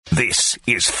This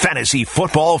is Fantasy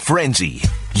Football Frenzy.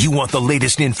 You want the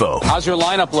latest info. How's your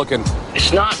lineup looking?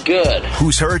 It's not good.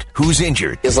 Who's hurt? Who's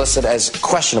injured? Is listed as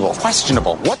questionable.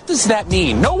 Questionable? What does that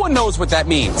mean? No one knows what that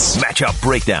means. Matchup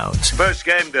breakdowns. First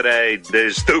game today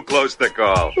is too close to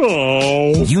call.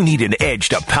 Oh. You need an edge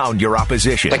to pound your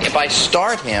opposition. Like if I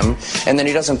start him and then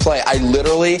he doesn't play, I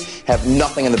literally have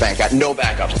nothing in the bank. Got no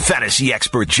backup. Fantasy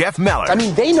expert Jeff Meller. I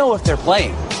mean, they know if they're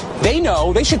playing. They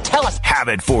know. They should tell us. Have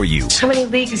it for you. How many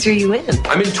leagues are you in?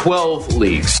 I'm in 12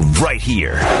 leagues. Right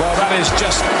here. Well, that is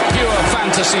just pure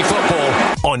fantasy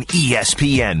football. On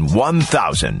ESPN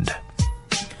 1000.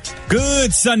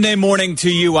 Good Sunday morning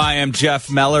to you. I am Jeff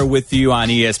Meller with you on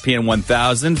ESPN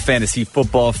 1000, Fantasy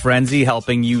Football Frenzy,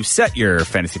 helping you set your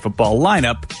fantasy football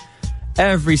lineup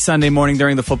every Sunday morning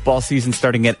during the football season,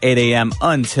 starting at 8 a.m.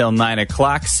 until 9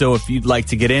 o'clock. So if you'd like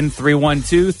to get in,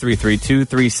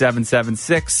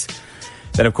 312-332-3776.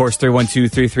 Then, of course,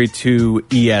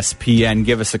 312-332-ESPN.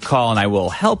 Give us a call, and I will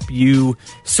help you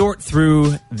sort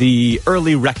through the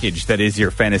early wreckage that is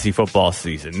your fantasy football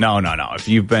season. No. If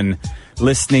you've been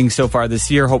listening so far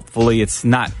this year, hopefully it's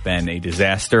not been a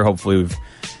disaster. Hopefully we've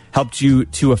helped you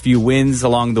to a few wins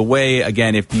along the way.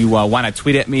 Again, if you want to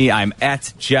tweet at me, I'm at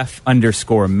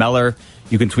Jeff_Meller.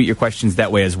 You can tweet your questions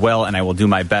that way as well, and I will do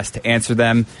my best to answer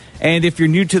them. And if you're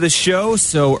new to the show,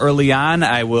 so early on,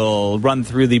 I will run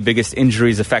through the biggest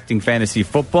injuries affecting fantasy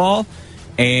football,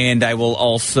 and I will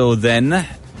also then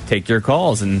take your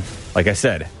calls and, like I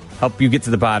said, help you get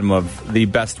to the bottom of the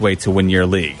best way to win your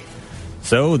league.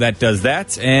 So that does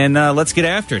that, and let's get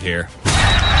after it here.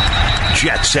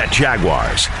 Jets at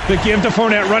Jaguars. The give to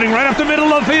Fournette, running right up the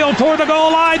middle of the field toward the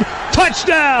goal line.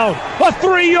 Touchdown! A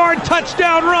 3-yard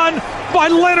touchdown run by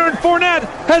Leonard Fournette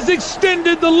has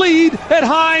extended the lead at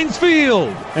Heinz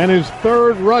Field. And his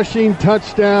third rushing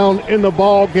touchdown in the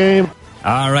ball game.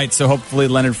 All right, so hopefully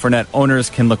Leonard Fournette owners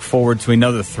can look forward to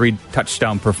another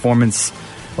 3-touchdown performance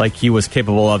like he was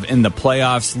capable of in the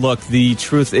playoffs. Look, the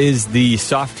truth is the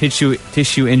soft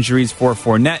tissue injuries for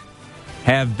Fournette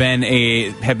have been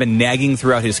nagging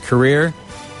throughout his career.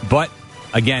 But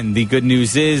again, the good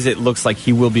news is it looks like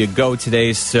he will be a go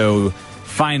today. So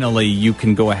finally, you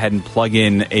can go ahead and plug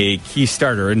in a key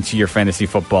starter into your fantasy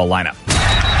football lineup.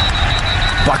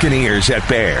 Buccaneers at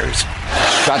Bears.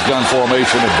 Shotgun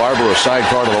formation and Barber a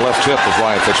sidecar to the left hip of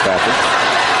Ryan Fitzpatrick.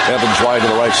 Evans wide to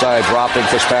the right side, dropping.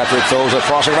 Fitzpatrick throws it,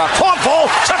 crossing around. Caught ball,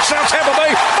 touchdown Tampa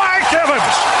Bay. Mike Evans.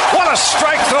 What a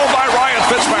strike throw by Ryan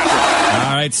Fitzpatrick.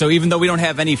 All right, so even though we don't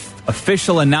have any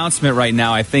official announcement right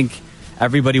now, I think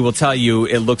everybody will tell you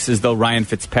it looks as though Ryan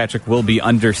Fitzpatrick will be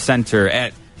under center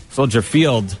at Soldier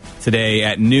Field today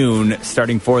at noon,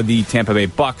 starting for the Tampa Bay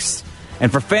Bucs.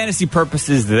 And for fantasy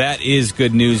purposes, that is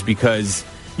good news because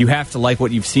you have to like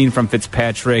what you've seen from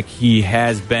Fitzpatrick. He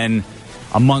has been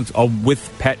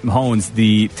with Pat Mahomes,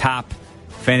 the top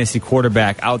fantasy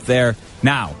quarterback out there.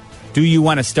 Now, do you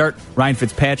want to start Ryan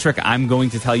Fitzpatrick? I'm going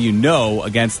to tell you no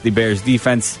against the Bears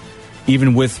defense.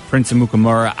 Even with Prince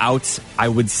Amukamara out, I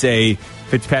would say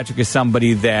Fitzpatrick is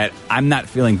somebody that I'm not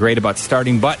feeling great about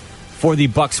starting. But for the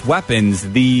Bucs weapons,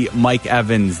 the Mike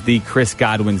Evans, the Chris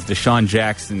Godwins, Deshaun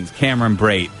Jacksons, Cameron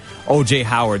Brate, O.J.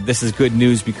 Howard, this is good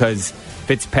news because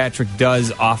Fitzpatrick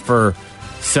does offer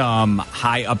some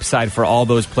high upside for all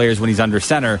those players when he's under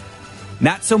center.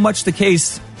 Not so much the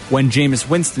case when Jameis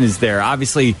Winston is there.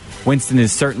 Obviously, Winston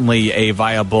is certainly a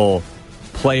viable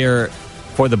player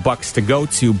for the Bucs to go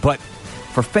to, but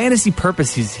for fantasy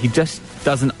purposes, he just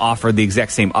doesn't offer the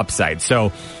exact same upside.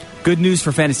 So, good news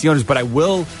for fantasy owners, but I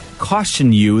will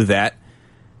caution you that,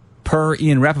 per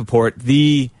Ian Rappaport,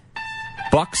 the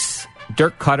Bucs'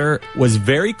 Dirk Cutter was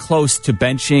very close to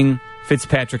benching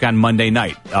Fitzpatrick on Monday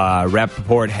night.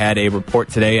 Rappaport had a report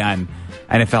today on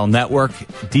NFL Network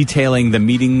detailing the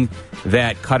meeting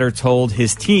that Cutter told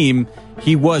his team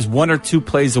he was 1 or 2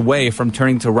 plays away from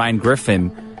turning to Ryan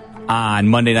Griffin on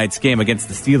Monday night's game against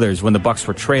the Steelers when the Bucs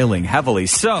were trailing heavily.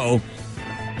 So,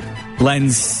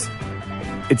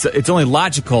 it's only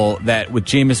logical that with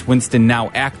Jameis Winston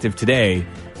now active today,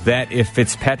 that if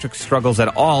Fitzpatrick struggles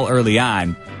at all early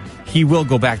on, he will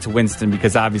go back to Winston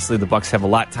because obviously the Bucs have a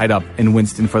lot tied up in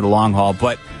Winston for the long haul.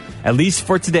 But at least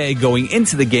for today, going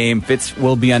into the game, Fitz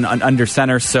will be on under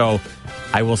center. So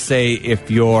I will say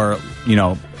if you're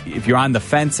on the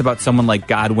fence about someone like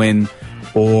Godwin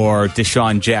or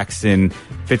Deshaun Jackson,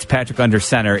 Fitzpatrick under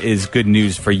center is good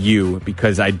news for you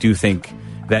because I do think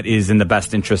that is in the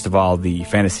best interest of all the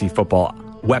fantasy football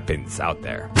weapons out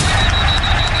there.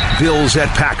 Bills at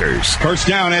Packers. First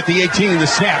down at the 18, the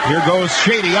snap. Here goes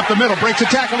Shady up the middle, breaks a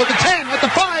tackle at the 10, at the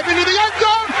 5, into the end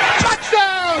zone.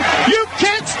 Touchdown! You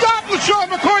can't stop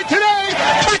LaShawn McCoy today.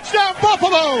 Touchdown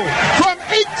Buffalo from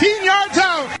 18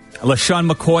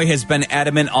 LaShawn McCoy has been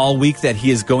adamant all week that he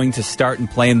is going to start and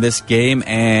play in this game,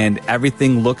 and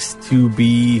everything looks to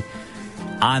be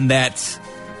on that.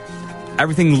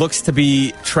 Everything looks to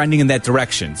be trending in that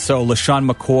direction. So LaShawn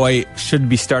McCoy should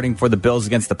be starting for the Bills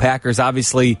against the Packers.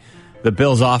 Obviously, the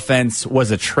Bills' offense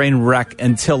was a train wreck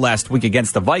until last week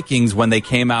against the Vikings when they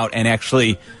came out and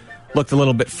actually looked a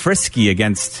little bit frisky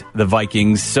against the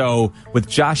Vikings. So with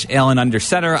Josh Allen under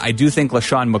center, I do think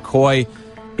LaShawn McCoy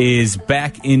is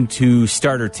back into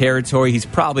starter territory. He's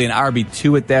probably an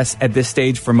RB2 at this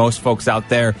stage for most folks out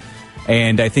there.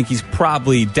 And I think he's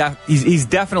probably he's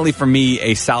definitely, for me,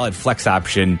 a solid flex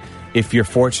option if you're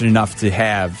fortunate enough to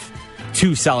have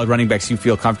two solid running backs you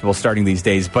feel comfortable starting these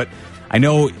days. But I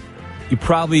know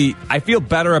I feel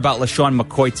better about LaShawn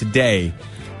McCoy today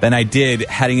than I did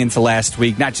heading into last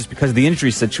week, not just because of the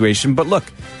injury situation, but look,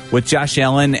 with Josh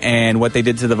Allen and what they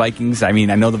did to the Vikings, I mean,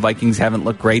 I know the Vikings haven't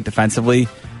looked great defensively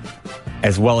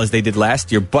as well as they did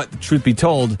last year, but truth be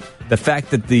told, the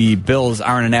fact that the Bills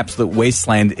aren't an absolute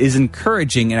wasteland is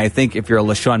encouraging, and I think if you're a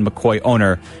LaShawn McCoy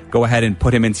owner, go ahead and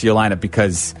put him into your lineup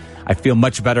because I feel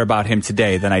much better about him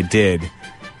today than I did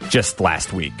just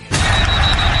last week.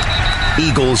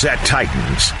 Eagles at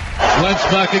Titans. Wentz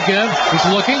back again. He's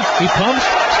looking. He pumps.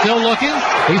 Still looking.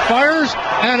 He fires.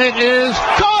 And it is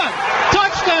caught.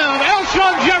 Touchdown,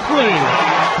 Alshon Jeffrey.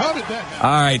 How did that happen?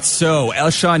 All right, so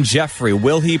Alshon Jeffrey,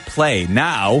 will he play?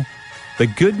 Now, the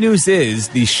good news is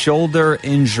the shoulder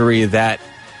injury that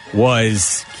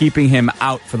was keeping him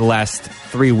out for the last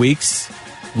 3 weeks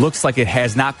looks like it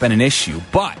has not been an issue.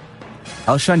 But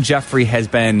Alshon Jeffrey has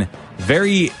been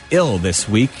very ill this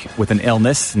week with an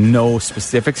illness. No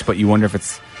specifics, but you wonder if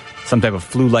it's some type of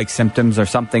flu-like symptoms or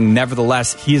something.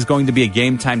 Nevertheless, he is going to be a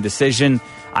game-time decision.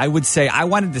 I would say I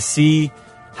wanted to see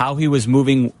how he was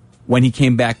moving when he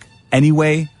came back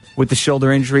anyway with the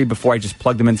shoulder injury before I just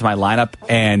plugged him into my lineup.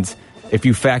 And if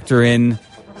you factor in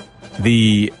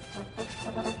the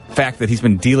fact that he's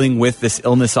been dealing with this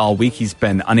illness all week, he's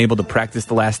been unable to practice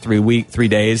the last 3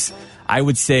 days, I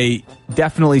would say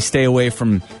definitely stay away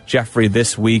from Jeffrey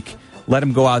this week. Let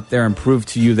him go out there and prove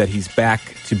to you that he's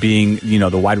back to being,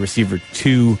 the wide receiver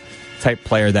 2 type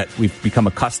player that we've become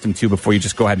accustomed to before you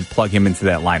just go ahead and plug him into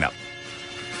that lineup.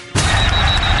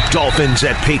 Dolphins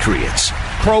at Patriots.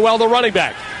 Crowell, the running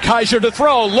back. Kaiser to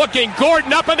throw, looking,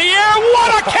 Gordon up in the air.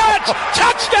 What a catch!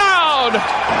 Touchdown!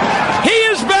 He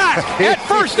is back at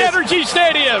First Energy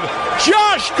Stadium.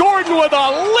 Josh Gordon with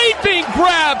a leaping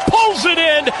grab, pulls it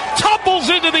in, tumbles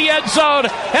into the end zone,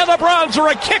 and the Browns are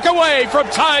a kick away from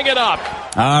tying it up.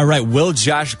 All right, will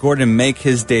Josh Gordon make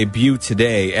his debut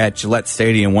today at Gillette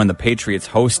Stadium when the Patriots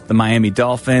host the Miami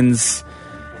Dolphins?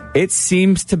 It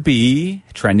seems to be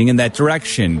trending in that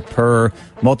direction. Per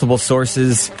multiple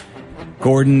sources,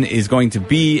 Gordon is going to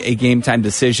be a game-time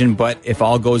decision, but if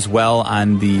all goes well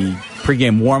on the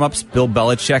pregame warm-ups, Bill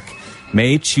Belichick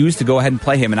may choose to go ahead and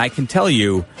play him. And I can tell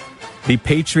you, the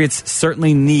Patriots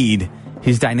certainly need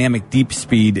his dynamic deep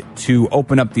speed to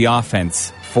open up the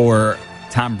offense for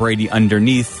Tom Brady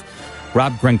underneath.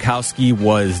 Rob Gronkowski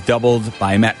was doubled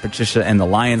by Matt Patricia and the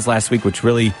Lions last week, which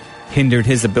really hindered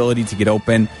his ability to get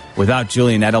open. Without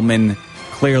Julian Edelman,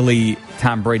 clearly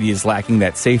Tom Brady is lacking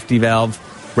that safety valve.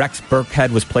 Rex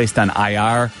Burkhead was placed on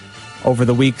IR over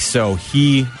the week, so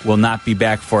he will not be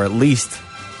back for at least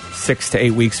 6 to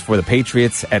 8 weeks for the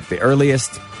Patriots at the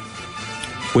earliest,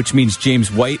 which means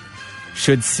James White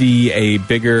should see a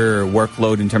bigger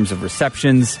workload in terms of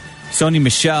receptions. Sony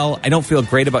Michel, I don't feel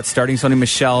great about starting Sony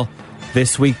Michel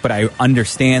this week, but I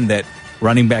understand that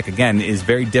running back, again, is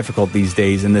very difficult these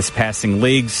days in this passing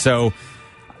league, so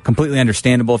completely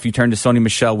understandable if you turn to Sony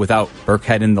Michel without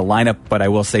Burkhead in the lineup, but I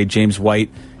will say James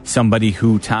White, somebody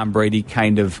who Tom Brady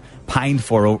kind of pined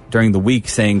for during the week,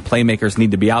 saying playmakers need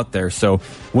to be out there, so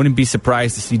wouldn't be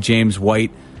surprised to see James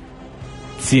White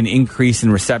see an increase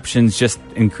in receptions, just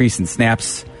increase in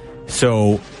snaps.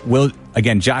 So,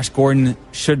 Josh Gordon,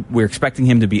 we're expecting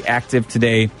him to be active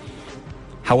today.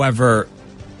 However,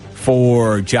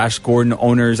 for Josh Gordon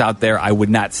owners out there, I would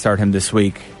not start him this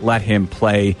week. Let him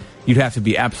play. You'd have to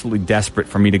be absolutely desperate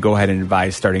for me to go ahead and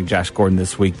advise starting Josh Gordon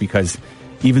this week because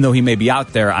even though he may be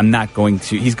out there,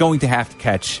 he's going to have to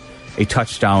catch a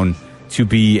touchdown to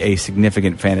be a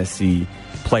significant fantasy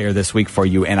player this week for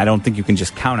you, and I don't think you can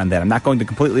just count on that. I'm not going to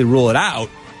completely rule it out,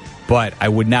 but I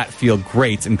would not feel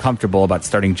great and comfortable about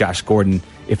starting Josh Gordon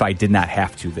if I did not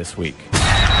have to this week.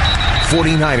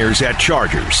 49ers at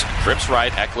Chargers. Trips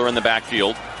right, Eckler in the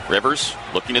backfield. Rivers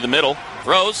looking to the middle.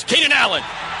 Throws. Keenan Allen.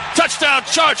 Touchdown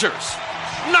Chargers.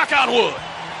 Knock on wood.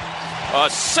 A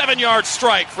 7-yard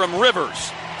strike from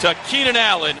Rivers to Keenan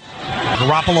Allen.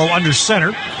 Garoppolo under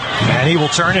center. And he will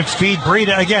turn and feed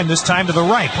Breida again, this time to the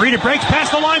right. Breida breaks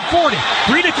past the line, 40.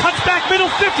 Breida cuts back middle,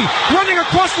 50. Running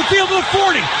across the field to the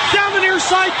 40. Down the near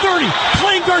side, 30.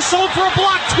 Playing Garcon for a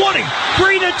block, 20.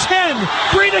 Breida 10.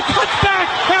 Breida cuts back,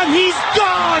 and he's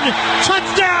gone.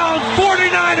 Touchdown,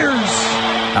 49ers.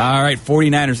 All right,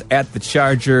 49ers at the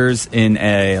Chargers in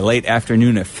a late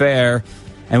afternoon affair.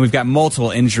 And we've got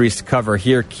multiple injuries to cover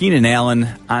here. Keenan Allen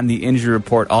on the injury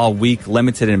report all week,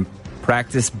 limited in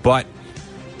practice, but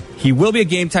he will be a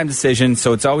game-time decision,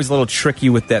 so it's always a little tricky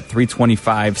with that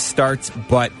 3:25 start,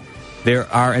 but there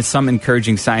are some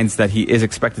encouraging signs that he is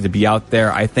expected to be out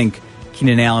there. I think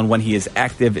Keenan Allen, when he is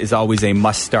active, is always a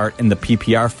must-start in the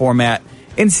PPR format.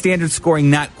 In standard scoring,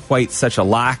 not quite such a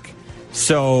lock.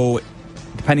 So,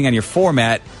 depending on your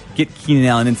format, get Keenan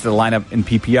Allen into the lineup in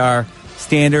PPR.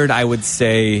 Standard, I would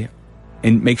say,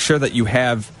 and make sure that you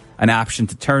have an option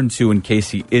to turn to in case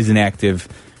he is inactive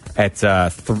at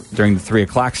during the 3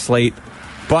 o'clock slate.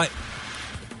 But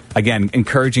again,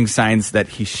 encouraging signs that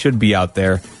he should be out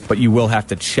there, but you will have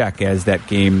to check as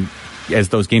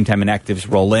those game time inactives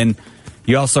roll in.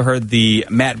 You also heard the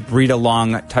Matt Breida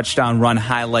long touchdown run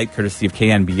highlight courtesy of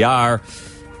KNBR.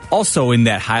 Also in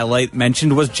that highlight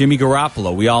mentioned was Jimmy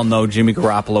Garoppolo. We all know Jimmy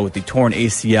Garoppolo with the torn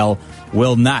ACL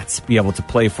will not be able to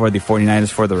play for the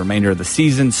 49ers for the remainder of the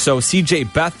season. So CJ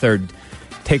Beathard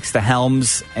takes the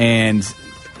helms, and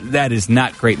that is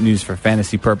not great news for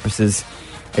fantasy purposes.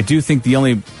 I do think the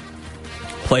only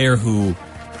player who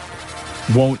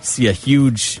won't see a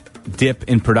huge dip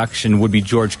in production would be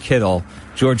George Kittle.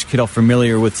 George Kittle,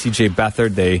 familiar with CJ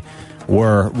Beathard. They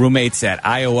were roommates at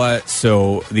Iowa,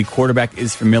 so the quarterback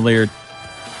is familiar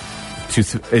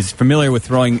with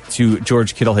throwing to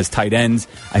George Kittle, his tight ends.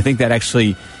 I think that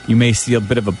actually you may see a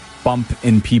bit of a bump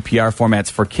in PPR formats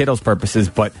for Kittle's purposes,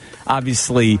 but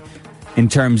obviously in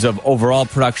terms of overall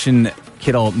production,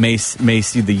 Kittle may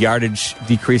see the yardage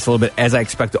decrease a little bit, as I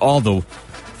expect all the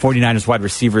 49ers wide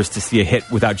receivers to see a hit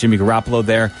without Jimmy Garoppolo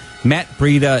there. Matt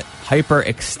Breida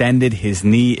hyperextended his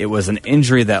knee. It was an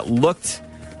injury that looked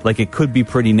like it could be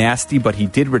pretty nasty, but he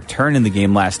did return in the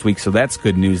game last week, so that's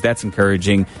good news. That's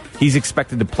encouraging. He's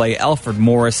expected to play. Alfred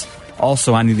Morris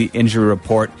also on the injury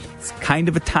report. It's kind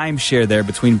of a timeshare there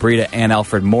between Breida and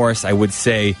Alfred Morris. I would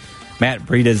say Matt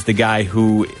Breida is the guy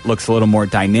who looks a little more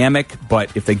dynamic,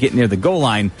 but if they get near the goal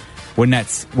line, would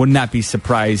not be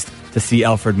surprised to see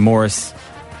Alfred Morris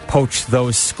poach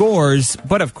those scores.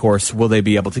 But of course, will they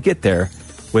be able to get there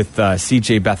with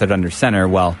CJ Beathard under center?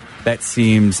 Well, that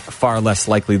seems far less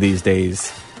likely these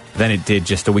days than it did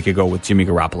just a week ago with Jimmy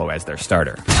Garoppolo as their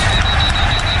starter.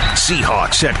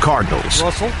 Seahawks at Cardinals.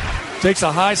 Russell takes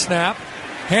a high snap,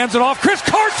 hands it off. Chris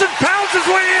Carson pounds his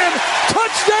way in.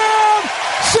 Touchdown,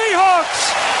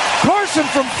 Seahawks! Carson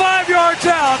from 5 yards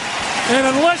out,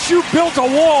 and unless you built a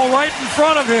wall right in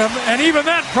front of him, and even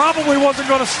that probably wasn't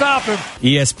going to stop him.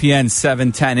 ESPN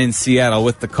 710 in Seattle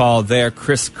with the call there.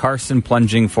 Chris Carson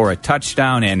plunging for a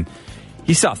touchdown, and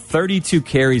he saw 32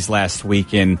 carries last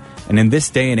week, and in this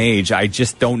day and age, I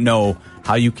just don't know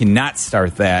how you cannot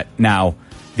start that. Now,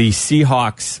 the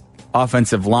Seahawks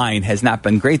offensive line has not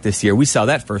been great this year. We saw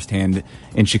that firsthand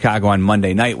in Chicago on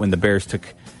Monday night when the Bears took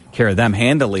care of them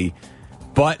handily.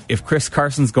 But if Chris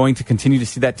Carson's going to continue to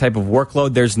see that type of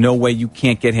workload, there's no way you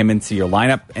can't get him into your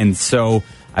lineup. And so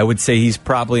I would say he's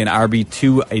probably an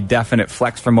RB2, a definite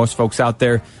flex for most folks out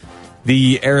there.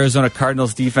 The Arizona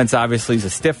Cardinals defense obviously is a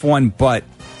stiff one, but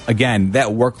again, that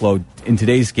workload in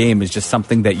today's game is just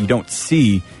something that you don't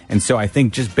see. And so I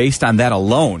think just based on that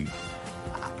alone,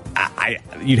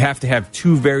 you'd have to have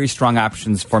two very strong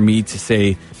options for me to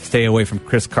say stay away from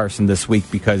Chris Carson this week,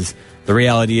 because the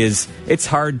reality is it's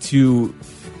hard to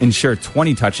ensure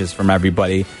 20 touches from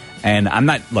everybody. And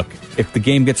if the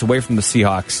game gets away from the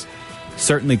Seahawks,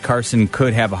 certainly Carson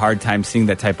could have a hard time seeing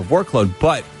that type of workload.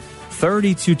 But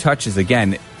 32 touches,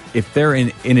 again, if they're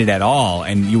in it at all,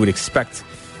 and you would expect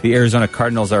the Arizona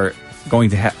Cardinals are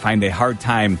going to find a hard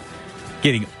time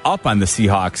getting up on the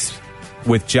Seahawks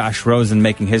with Josh Rosen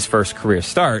making his first career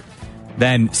start,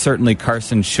 then certainly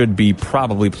Carson should be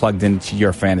probably plugged into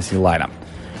your fantasy lineup.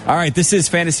 All right, this is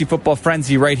Fantasy Football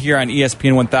Frenzy right here on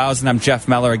ESPN 1000. I'm Jeff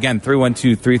Meller. Again,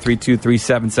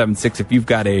 312-332-3776 if you've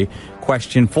got a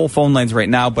question. Full phone lines right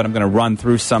now, but I'm going to run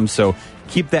through some, so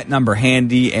keep that number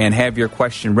handy and have your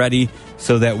question ready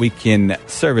so that we can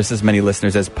service as many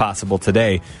listeners as possible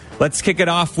today. Let's kick it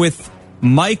off with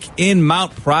Mike in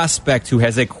Mount Prospect, who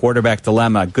has a quarterback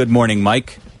dilemma. Good morning,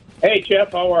 Mike. Hey,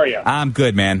 Jeff. How are you? I'm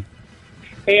good, man.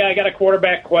 Hey, I got a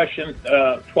quarterback question.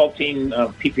 12-team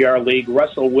PPR league.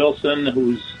 Russell Wilson,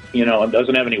 who's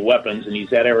doesn't have any weapons, and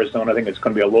he's at Arizona. I think it's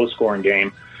going to be a low-scoring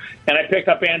game. And I picked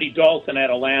up Andy Dalton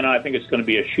at Atlanta. I think it's going to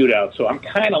be a shootout. So I'm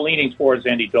kind of leaning towards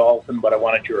Andy Dalton, but I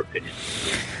wanted your opinion.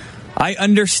 I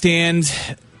understand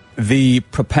the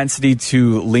propensity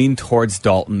to lean towards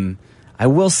Dalton. I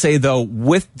will say, though,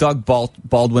 with Doug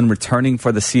Baldwin returning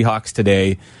for the Seahawks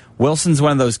today, Wilson's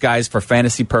one of those guys for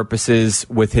fantasy purposes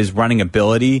with his running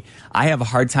ability. I have a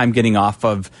hard time getting off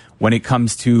of when it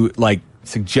comes to, like,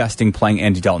 suggesting playing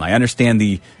Andy Dalton. I understand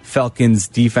the Falcons'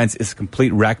 defense is a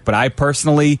complete wreck, but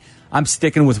I'm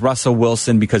sticking with Russell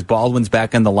Wilson because Baldwin's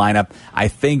back in the lineup. I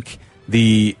think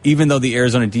even though the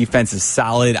Arizona defense is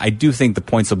solid, I do think the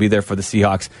points will be there for the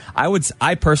Seahawks.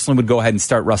 I personally would go ahead and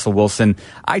start Russell Wilson.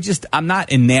 I'm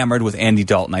not enamored with Andy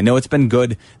Dalton. I know it's been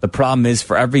good. The problem is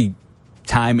for every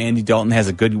time Andy Dalton has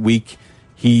a good week,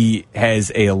 he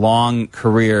has a long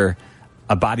career,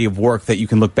 a body of work that you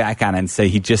can look back on and say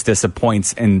he just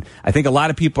disappoints. And I think a lot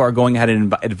of people are going ahead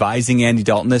and advising Andy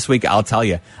Dalton this week. I'll tell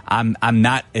you, I'm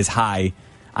not as high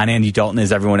on Andy Dalton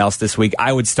as everyone else this week.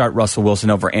 I would start Russell Wilson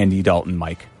over Andy Dalton,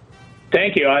 Mike.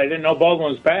 Thank you. I didn't know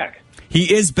Baldwin was back.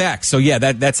 He is back. So, yeah,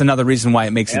 that's another reason why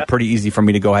it makes it pretty easy for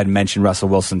me to go ahead and mention Russell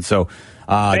Wilson. So,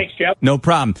 thanks, Jeff. No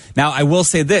problem. Now, I will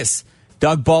say this.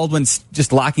 Doug Baldwin's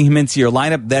just locking him into your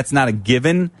lineup. That's not a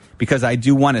given because I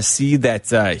do want to see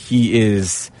that he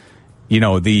is,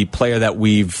 the player that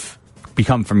we've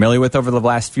become familiar with over the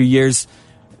last few years.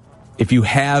 If you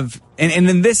have, and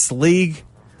in this league,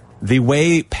 the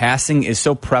way passing is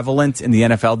so prevalent in the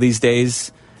NFL these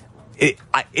days,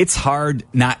 it's hard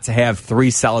not to have three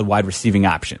solid wide receiving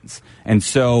options. And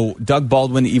so Doug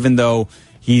Baldwin, even though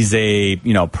he's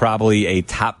probably a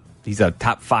top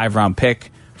 5 round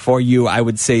pick for you, I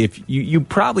would say if you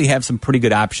probably have some pretty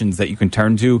good options that you can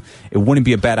turn to. It wouldn't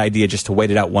be a bad idea just to wait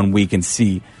it out 1 week and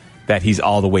see that he's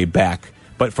all the way back.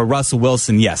 But for Russell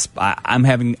Wilson, yes, I'm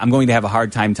going to have a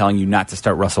hard time telling you not to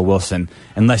start Russell Wilson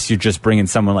unless you're just bringing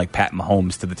someone like Pat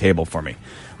Mahomes to the table for me.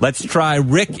 Let's try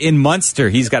Rick in Munster.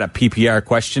 He's got a PPR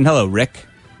question. Hello, Rick.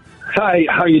 Hi,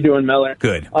 how you doing, Meller?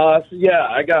 Good.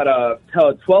 I got a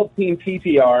 12-team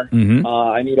PPR. Mm-hmm.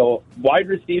 I need a wide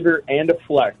receiver and a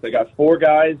flex. I got 4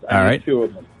 guys. I need 2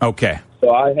 of them. Okay. So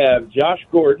I have Josh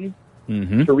Gordon,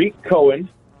 Tariq Cohen,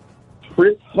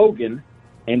 Chris Hogan,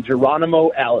 and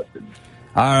Geronimo Allison.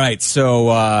 All right,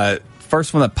 so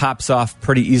first one that pops off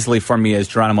pretty easily for me is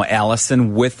Geronimo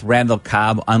Allison with Randall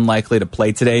Cobb unlikely to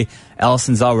play today.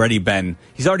 Allison's already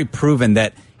proven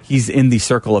that he's in the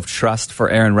circle of trust for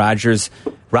Aaron Rodgers.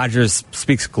 Rodgers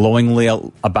speaks glowingly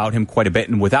about him quite a bit,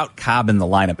 and without Cobb in the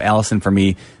lineup, Allison for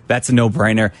me, that's a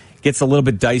no-brainer. Gets a little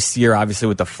bit dicier, obviously,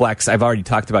 with the flex. I've already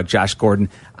talked about Josh Gordon.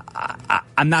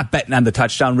 I'm not betting on the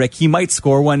touchdown, Rick. He might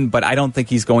score one, but I don't think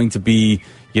he's going to be,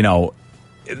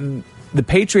 the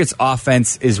Patriots'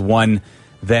 offense is one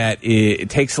that it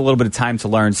takes a little bit of time to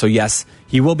learn. So, yes,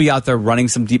 he will be out there running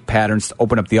some deep patterns to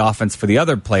open up the offense for the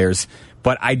other players.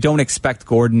 But I don't expect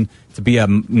Gordon to be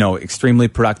extremely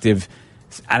productive,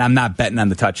 and I'm not betting on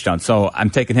the touchdown. So I'm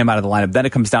taking him out of the lineup. Then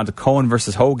it comes down to Cohen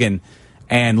versus Hogan.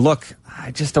 And, look,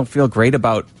 I just don't feel great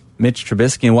about Mitch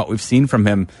Trubisky and what we've seen from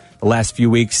him the last few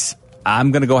weeks.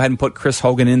 I'm going to go ahead and put Chris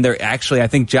Hogan in there. Actually, I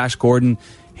think Josh Gordon,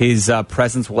 his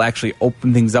presence will actually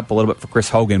open things up a little bit for Chris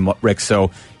Hogan, Rick, so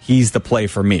he's the play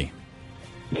for me.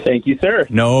 Thank you, sir.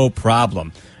 No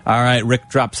problem. All right, Rick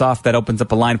drops off. That opens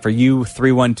up a line for you,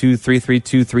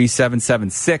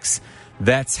 312-332-3776.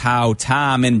 That's how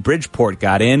Tom in Bridgeport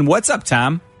got in. What's up,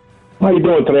 Tom? How you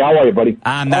doing today? How are you, buddy?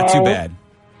 I'm not too bad.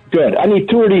 Good. I need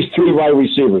 2 of these 3 wide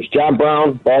receivers. John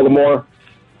Brown, Baltimore,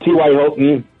 T.Y.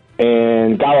 Hilton,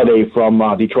 and Galladay from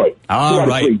Detroit. All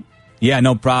right. Yeah,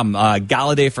 no problem.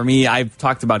 Galladay for me, I've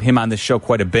talked about him on this show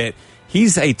quite a bit.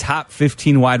 He's a top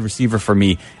 15 wide receiver for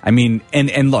me. I mean,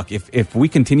 and look, if we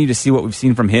continue to see what we've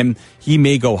seen from him, he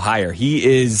may go higher. He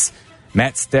is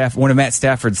one of Matt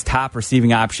Stafford's top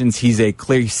receiving options. He's a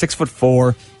clear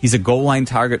 6'4". He's a goal line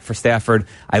target for Stafford.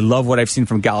 I love what I've seen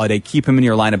from Galladay. Keep him in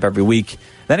your lineup every week.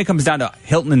 Then it comes down to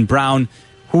Hilton and Brown.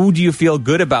 Who do you feel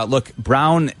good about? Look,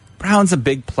 Brown's a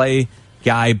big play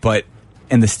guy,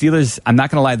 and the Steelers, I'm not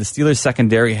going to lie, the Steelers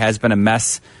secondary has been a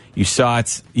mess. You saw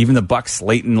it. Even the Bucs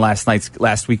late in last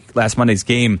Monday's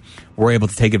game were able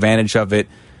to take advantage of it.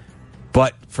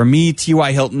 But for me,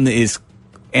 T.Y. Hilton is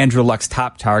Andrew Luck's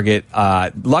top target.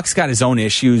 Luck's got his own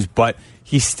issues, but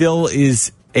he still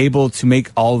is able to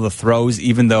make all the throws,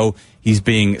 even though he's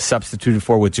being substituted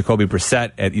for with Jacoby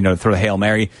Brissett at throw the Hail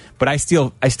Mary. But I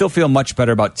still feel much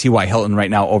better about T.Y. Hilton right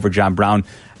now over John Brown.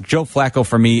 Joe Flacco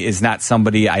for me is not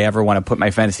somebody I ever want to put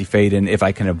my fantasy fade in if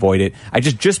I can avoid it. I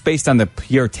just based on the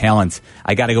pure talent,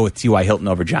 I got to go with T.Y. Hilton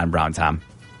over John Brown, Tom.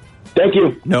 Thank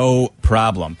you. No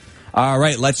problem. All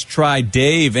right, let's try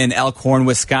Dave in Elkhorn,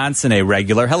 Wisconsin, a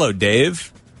regular. Hello,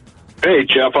 Dave. Hey,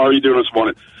 Jeff. How are you doing this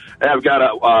morning? I've got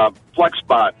a flex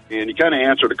spot, and you kind of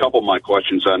answered a couple of my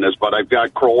questions on this, but I've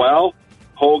got Crowell,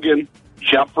 Hogan,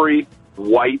 Jeffrey,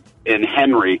 White, and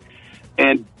Henry.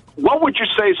 And what would you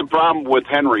say is the problem with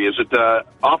Henry? Is it the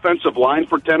offensive line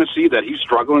for Tennessee that he's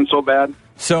struggling so bad?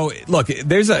 So, look,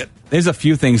 there's a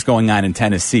few things going on in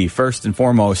Tennessee. First and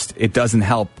foremost, it doesn't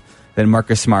help that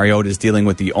Marcus Mariota is dealing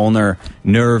with the ulnar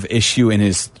nerve issue in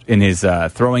his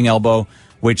throwing elbow,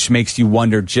 which makes you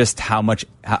wonder just how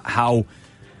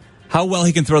well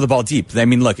he can throw the ball deep. I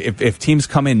mean, look, if teams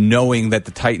come in knowing that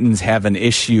the Titans have an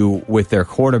issue with their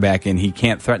quarterback and he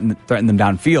can't threaten them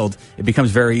downfield, it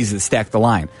becomes very easy to stack the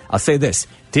line. I'll say this: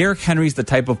 Derrick Henry's the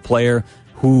type of player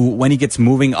who, when he gets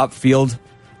moving upfield,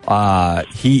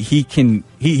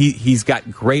 he's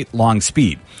got great long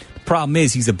speed. The problem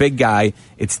is he's a big guy.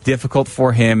 It's difficult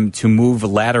for him to move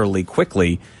laterally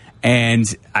quickly, and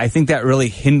I think that really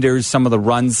hinders some of the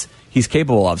runs he's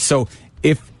capable of. So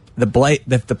if the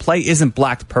play isn't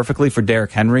blocked perfectly for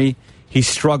Derrick Henry, he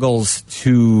struggles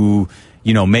to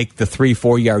make the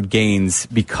 3-4 yard gains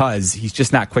because he's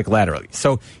just not quick laterally.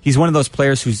 So he's one of those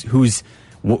players who's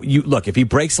look, if he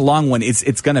breaks a long one,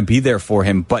 it's going to be there for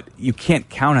him, but you can't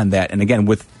count on that. And again,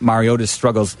 with Mariota's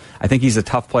struggles, I think he's a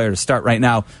tough player to start right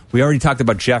now. We already talked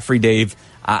about Jeffrey, Dave.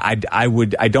 I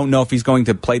don't know if he's going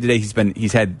to play today. He's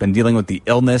been dealing with the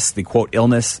illness, the quote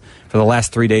illness, for the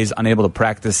last 3 days, unable to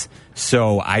practice.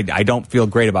 So I don't feel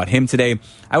great about him today.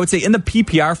 I would say in the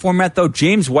PPR format, though,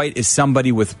 James White is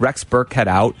somebody with Rex Burkhead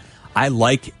out. I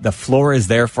like the floor is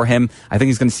there for him. I think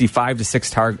he's going to see 5 to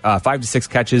 6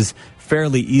 catches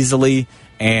fairly easily,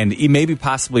 and maybe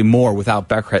possibly more without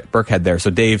Burkhead there. So,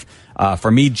 Dave,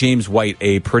 for me, James White,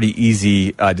 a pretty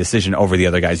easy decision over the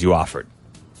other guys you offered.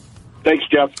 Thanks,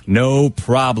 Jeff. No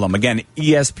problem. Again,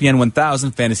 ESPN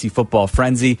 1000 Fantasy Football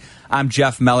Frenzy. I'm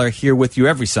Jeff Meller here with you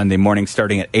every Sunday morning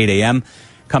starting at 8 a.m.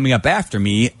 Coming up after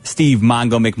me, Steve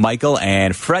Mongo McMichael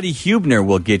and Freddie Hubner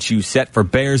will get you set for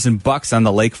Bears and Bucks on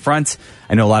the lakefront.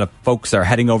 I know a lot of folks are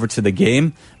heading over to the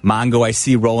game. Mongo, I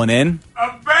see rolling in.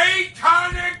 A Bay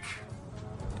tonic.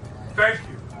 Thank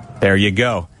you. There you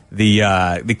go.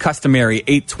 The customary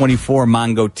 824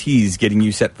 Mongo tease getting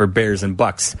you set for Bears and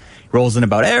Bucks. Rolls in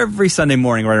about every Sunday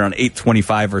morning right around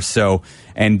 8:25 or so,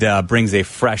 and brings a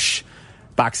fresh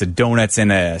box of donuts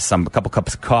and a couple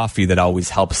cups of coffee that always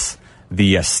helps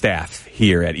the staff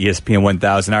here at ESPN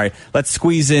 1000. All right, let's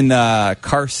squeeze in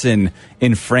Carson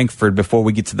in Frankfurt before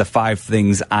we get to the 5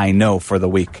 things I know for the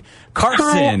week.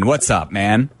 Carson, what's up,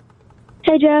 man?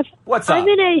 Hey, Jeff. What's up? I'm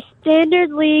in a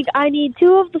standard league. I need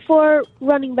 2 of the 4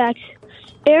 running backs: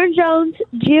 Aaron Jones,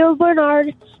 Gio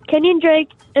Bernard, Kenyon Drake,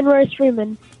 and Royce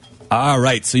Freeman. All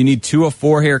right, so you need 2 of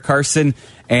 4 here, Carson.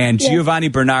 And Giovanni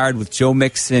Bernard with Joe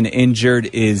Mixon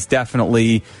injured is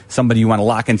definitely somebody you want to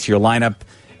lock into your lineup.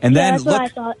 And then that's what I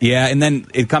thought. Yeah, and then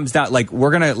it comes down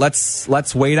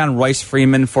let's wait on Royce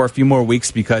Freeman for a few more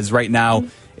weeks, because right now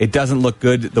it doesn't look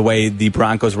good the way the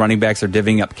Broncos running backs are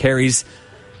divvying up carries.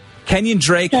 Kenyon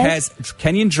Drake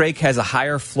has a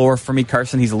higher floor for me,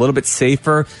 Carson. He's a little bit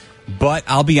safer, but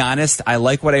I'll be honest, I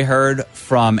like what I heard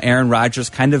from Aaron Rodgers,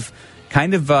 kind of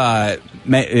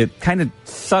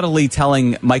subtly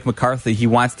telling Mike McCarthy he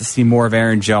wants to see more of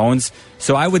Aaron Jones.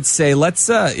 So I would say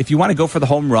if you want to go for the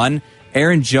home run,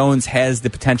 Aaron Jones has the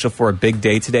potential for a big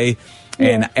day today.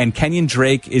 And Kenyon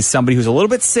Drake is somebody who's a little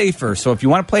bit safer. So if you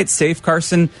want to play it safe,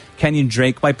 Carson, Kenyon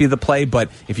Drake might be the play. But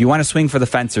if you want to swing for the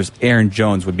fences, Aaron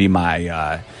Jones would be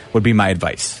my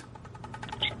advice.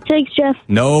 Thanks, Jeff.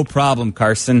 No problem,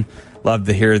 Carson. Love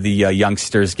to hear the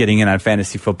youngsters getting in on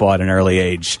fantasy football at an early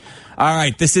age. All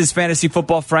right, this is Fantasy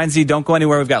Football Frenzy. Don't go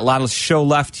anywhere. We've got a lot of show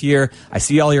left here. I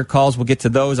see all your calls. We'll get to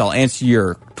those. I'll answer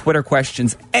your Twitter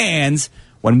questions. And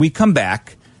when we come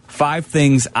back, 5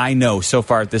 things I know so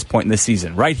far at this point in the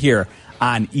season, right here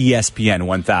on ESPN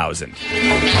 1000.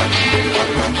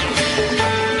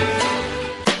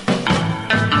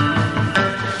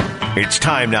 It's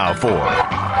time now for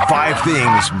 5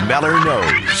 Things Meller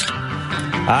Knows.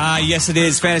 Yes, it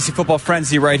is Fantasy Football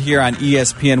Frenzy right here on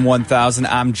ESPN 1000.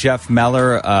 I'm Jeff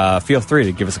Meller. Feel free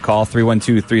to give us a call,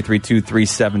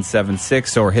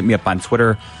 312-332-3776, or hit me up on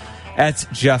Twitter at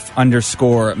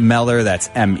Jeff_Meller. That's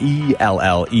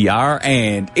MELLER.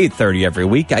 And 8:30 every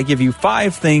week, I give you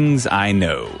 5 things I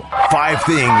know. 5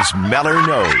 Things Meller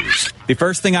Knows. The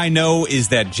first thing I know is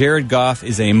that Jared Goff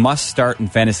is a must-start in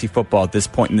fantasy football at this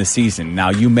point in the season.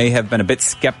 Now, you may have been a bit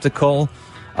skeptical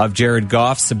of Jared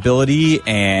Goff's ability,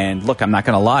 and look, I'm not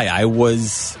going to lie, I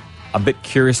was a bit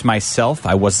curious myself.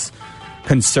 I was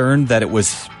concerned that it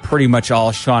was pretty much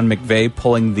all Sean McVay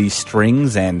pulling the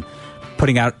strings, and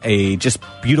putting out a just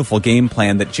beautiful game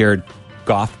plan that Jared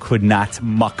Goff could not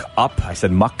muck up. I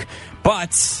said muck.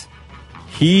 But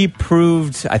he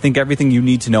proved, I think, everything you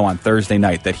need to know on Thursday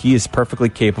night, that he is perfectly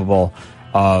capable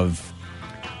of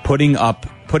putting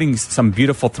some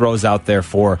beautiful throws out there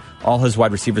for all his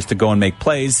wide receivers to go and make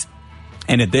plays.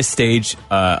 And at this stage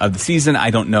of the season,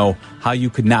 I don't know how you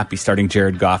could not be starting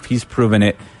Jared Goff. He's proven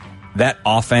it. That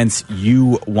offense,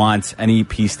 you want any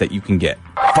piece that you can get.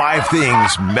 5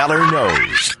 things Meller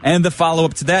knows. And the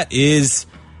follow-up to that is,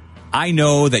 I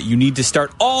know that you need to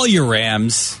start all your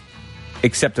Rams,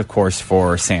 except, of course,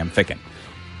 for Sam Ficken.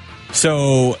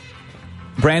 So,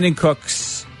 Brandon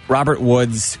Cooks, Robert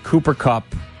Woods, Cooper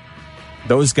Kupp,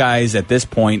 those guys at this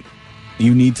point,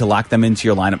 you need to lock them into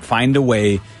your lineup. Find a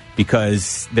way,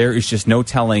 because there is just no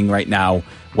telling right now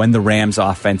when the Rams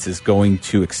offense is going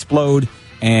to explode.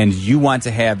 And you want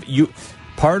to have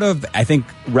part of, I think,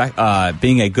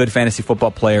 being a good fantasy football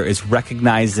player is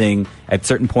recognizing at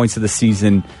certain points of the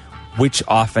season which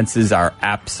offenses are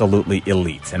absolutely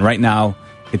elite. And right now,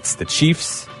 it's the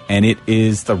Chiefs and it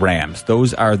is the Rams.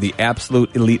 Those are the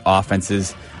absolute elite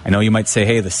offenses. I know you might say,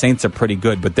 hey, the Saints are pretty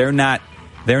good, but they're not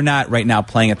right now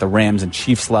playing at the Rams and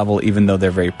Chiefs level, even though they're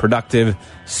very productive.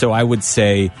 So I would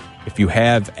say, if you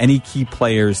have any key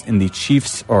players in the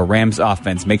Chiefs or Rams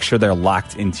offense, make sure they're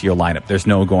locked into your lineup. There's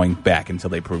no going back until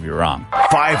they prove you wrong.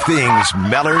 5 things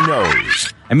Meller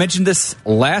knows. I mentioned this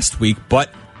last week,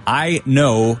 but I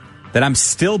know that I'm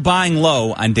still buying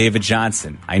low on David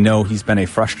Johnson. I know he's been a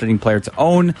frustrating player to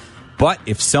own, but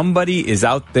if somebody is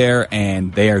out there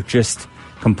and they are just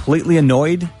completely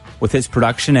annoyed with his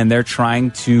production and they're trying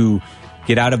to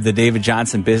get out of the David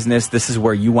Johnson business, this is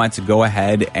where you want to go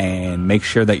ahead and make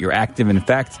sure that you're active. In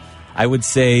fact, I would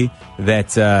say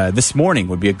that this morning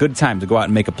would be a good time to go out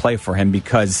and make a play for him,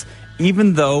 because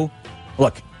even though,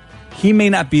 look, he may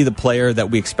not be the player that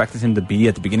we expected him to be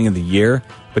at the beginning of the year,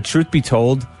 but truth be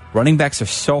told, running backs are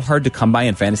so hard to come by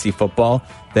in fantasy football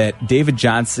that David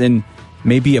Johnson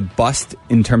may be a bust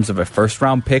in terms of a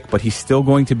first-round pick, but he's still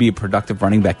going to be a productive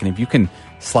running back. And if you can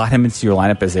slot him into your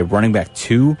lineup as a running back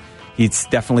 2, he's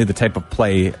definitely the type of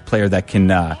player that can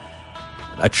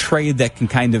a trade that can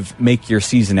kind of make your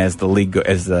season as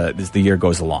the year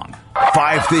goes along.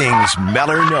 5 things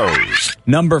Meller knows.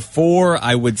 Number 4,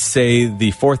 I would say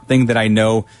the fourth thing that I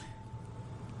know,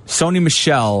 Sony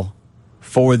Michel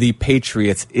for the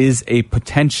Patriots is a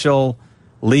potential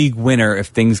league winner if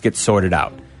things get sorted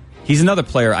out. He's another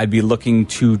player I'd be looking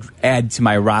to add to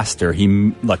my roster.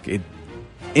 In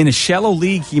a shallow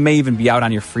league, he may even be out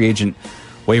on your free agent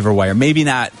waiver wire. Maybe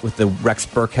not with the Rex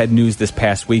Burkhead news this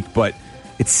past week, but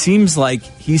it seems like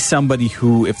he's somebody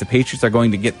who, if the Patriots are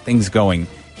going to get things going,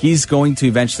 he's going to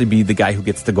eventually be the guy who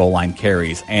gets the goal line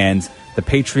carries. And the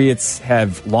Patriots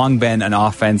have long been an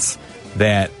offense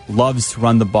that loves to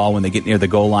run the ball when they get near the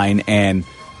goal line, and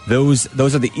those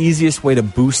are the easiest way to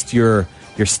boost your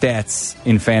stats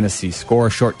in fantasy. Score a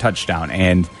short touchdown.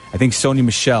 And I think Sony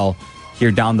Michel here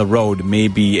down the road may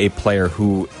be a player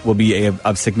who will be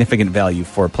of significant value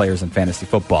for players in fantasy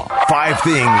football. 5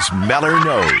 things Meller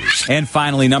knows. And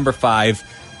finally, number 5,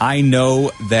 I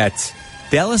know that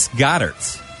Dallas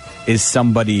Goedert is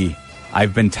somebody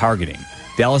I've been targeting.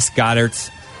 Dallas Goedert,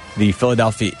 the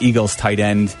Philadelphia Eagles tight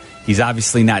end. He's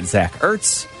obviously not Zach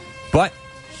Ertz, but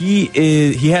he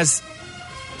has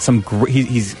some.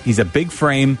 He's a big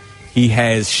frame. He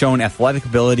has shown athletic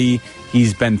ability.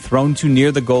 He's been thrown to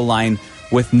near the goal line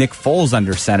with Nick Foles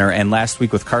under center, and last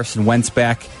week with Carson Wentz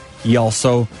back, he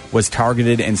also was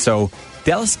targeted. And so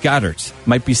Dallas Goedert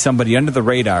might be somebody under the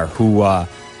radar who,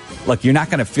 look, you're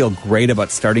not going to feel great about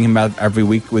starting him out every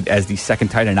week as the second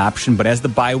tight end option, but as the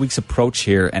bye weeks approach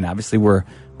here, and obviously we're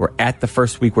at the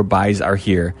first week where buys are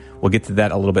here. We'll get to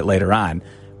that a little bit later on.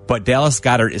 But Dallas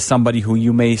Goedert is somebody who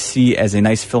you may see as a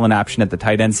nice fill-in option at the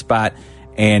tight end spot.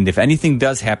 And if anything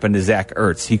does happen to Zach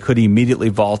Ertz, he could immediately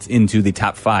vault into the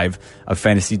top 5 of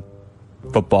fantasy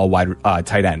football wide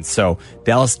tight ends. So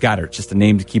Dallas Goedert, just a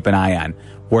name to keep an eye on,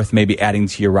 worth maybe adding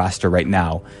to your roster right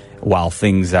now while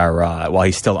things are while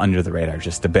he's still under the radar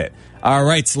just a bit. All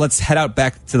right, so let's head out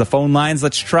back to the phone lines.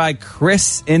 Let's try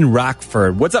Chris in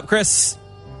Rockford. What's up, Chris?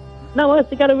 No, I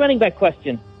got a running back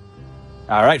question.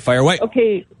 All right, fire away.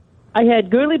 Okay, I had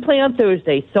Gurley play on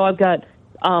Thursday, so I've got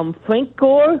Frank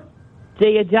Gore,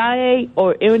 Jay Ajayi,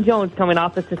 or Aaron Jones coming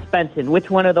off the suspension. Which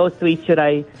one of those 3 should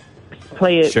I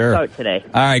start today?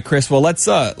 All right, Chris. Well,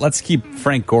 let's keep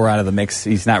Frank Gore out of the mix.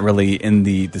 He's not really in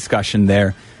the discussion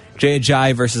there. Jay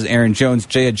Ajayi versus Aaron Jones.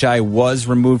 Jay Ajayi was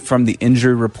removed from the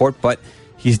injury report, but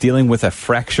he's dealing with a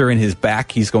fracture in his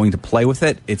back. He's going to play with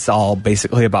it. It's all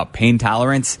basically about pain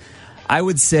tolerance. I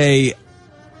would say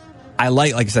I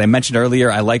like I said, I mentioned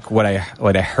earlier, I like what I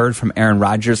heard from Aaron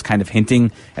Rodgers, kind of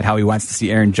hinting at how he wants to see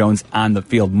Aaron Jones on the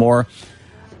field more.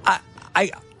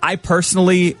 I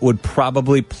personally would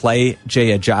probably play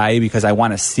Jay Ajayi because I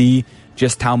want to see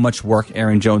just how much work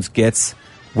Aaron Jones gets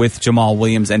with Jamal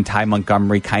Williams and Ty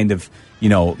Montgomery kind of,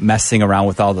 messing around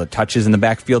with all the touches in the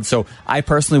backfield. So I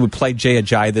personally would play Jay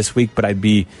Ajayi this week, but I'd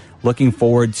be looking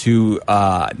forward to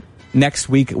next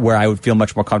week where I would feel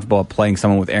much more comfortable playing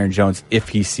someone with Aaron Jones if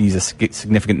he sees a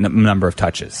significant number of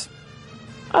touches.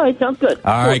 All right, sounds good.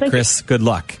 All right, Chris, good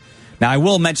luck. Now, I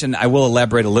will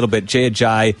elaborate a little bit. Jay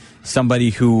Ajayi, somebody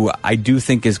who I do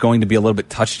think is going to be a little bit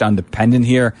touchdown dependent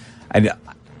here.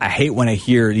 I hate when I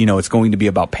hear, it's going to be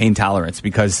about pain tolerance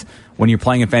because when you're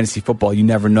playing in fantasy football, you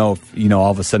never know if,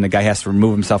 all of a sudden a guy has to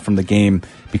remove himself from the game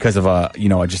because of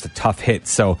just a tough hit.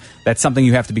 So that's something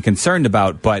you have to be concerned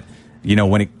about. But,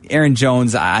 when Aaron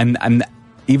Jones, I'm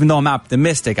even though I'm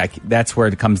optimistic, that's where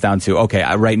it comes down to, okay,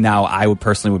 right now I would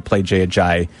personally play Jay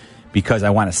Ajayi because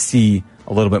I want to see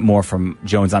a little bit more from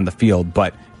Jones on the field.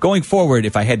 But going forward,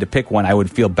 if I had to pick one, I would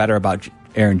feel better about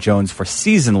Aaron Jones for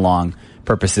season-long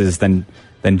purposes than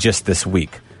just this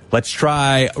week. Let's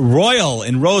try Royal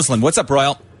in Roseland. What's up,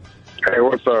 Royal? Hey,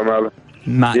 what's up, Meller?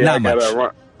 Not much.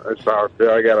 I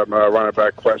got a running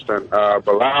back question.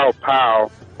 Bilal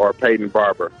Powell or Peyton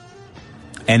Barber?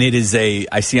 And it is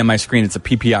I see on my screen, it's a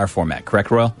PPR format, correct,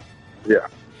 Royal? Yeah.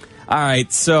 All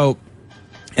right, so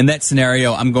in that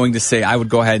scenario, I'm going to say I would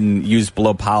go ahead and use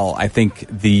Bilal Powell. I think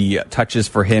the touches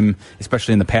for him,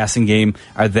 especially in the passing game,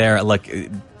 are there.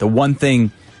 Like the one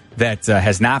thing that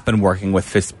has not been working with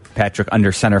Fitzpatrick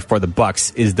under center for the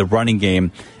Bucs is the running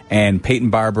game. And Peyton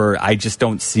Barber, I just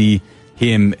don't see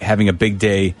him having a big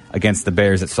day against the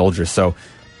Bears at Soldier. So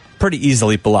pretty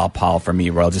easily Bilal Powell for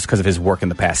me, Royal, just because of his work in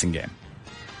the passing game.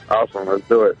 Awesome. Let's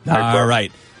do it. All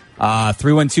right.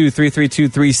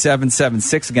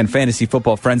 312-332-3776. Again, Fantasy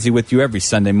Football Frenzy with you every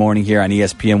Sunday morning here on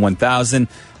ESPN 1000.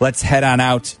 Let's head on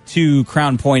out to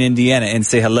Crown Point, Indiana, and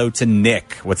say hello to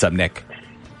Nick. What's up, Nick?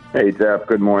 Hey, Jeff.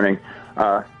 Good morning.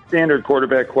 Standard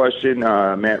quarterback question,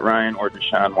 Matt Ryan or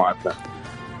Deshaun Watson?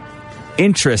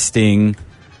 Interesting.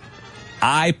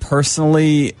 I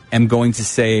personally am going to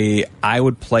say I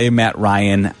would play Matt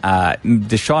Ryan.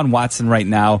 Deshaun Watson right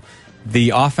now,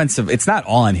 the offensive, it's not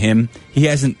all on him. He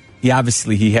has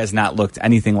not looked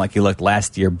anything like he looked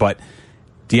last year, but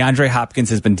DeAndre Hopkins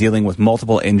has been dealing with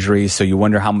multiple injuries, so you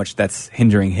wonder how much that's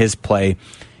hindering his play.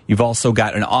 You've also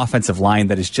got an offensive line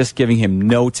that is just giving him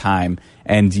no time,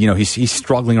 and he's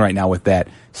struggling right now with that.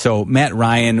 So Matt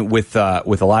Ryan with a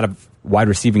lot of wide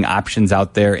receiving options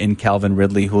out there in Calvin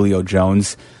Ridley, Julio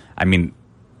Jones. I mean,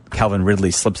 Calvin Ridley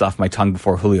slips off my tongue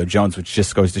before Julio Jones, which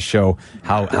just goes to show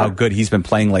how good he's been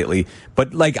playing lately. But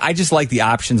I just like the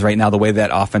options right now, the way that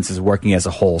offense is working as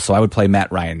a whole. So I would play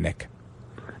Matt Ryan, Nick.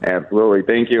 Absolutely.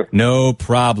 Thank you. No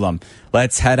problem.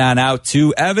 Let's head on out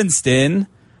to Evanston.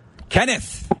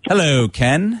 Kenneth. Hello,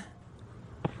 Ken.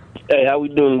 Hey, how we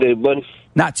doing today, buddy?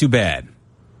 Not too bad.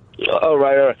 All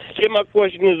right. Hey, my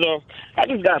question is, I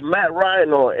just got Matt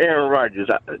Ryan or Aaron Rodgers.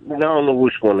 I don't know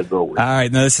which one to go with. All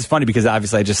right. Now, this is funny because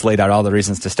obviously I just laid out all the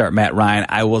reasons to start Matt Ryan.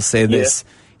 I will say this.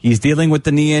 Yeah. He's dealing with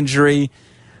the knee injury.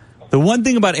 The one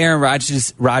thing about Aaron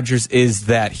Rodgers is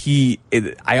that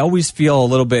I always feel a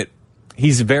little bit,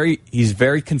 he's very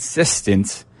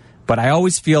consistent, but I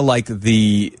always feel like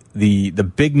the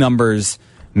big numbers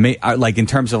are like in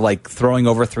terms of like throwing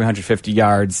over 350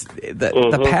 yards.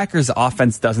 The Packers'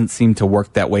 offense doesn't seem to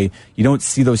work that way. You don't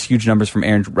see those huge numbers from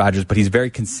Aaron Rodgers, but he's very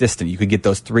consistent. You could get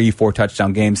those 3-4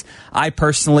 touchdown games. I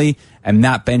personally am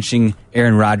not benching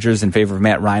Aaron Rodgers in favor of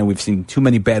Matt Ryan. We've seen too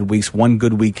many bad weeks. One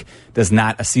good week does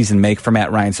not a season make for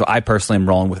Matt Ryan. So I personally am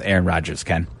rolling with Aaron Rodgers,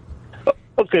 Ken.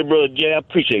 Okay, brother. Yeah, I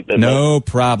appreciate that. No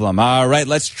problem. All right,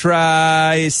 let's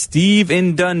try Steve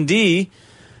in Dundee.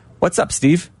 What's up,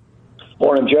 Steve?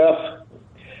 Morning, Jeff.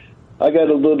 I got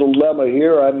a little dilemma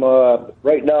here. I'm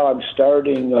right now. I'm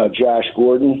starting Josh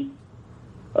Gordon.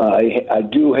 I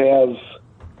do have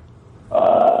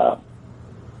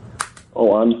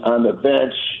on the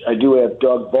bench. I do have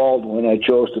Doug Baldwin. I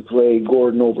chose to play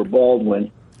Gordon over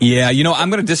Baldwin. Yeah, I'm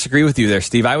going to disagree with you there,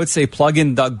 Steve. I would say plug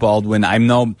in Doug Baldwin. I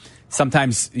know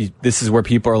sometimes this is where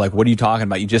people are like, what are you talking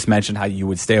about? You just mentioned how you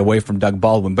would stay away from Doug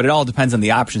Baldwin, but it all depends on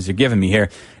the options you're giving me here.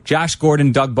 Josh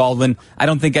Gordon, Doug Baldwin. I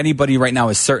don't think anybody right now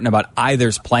is certain about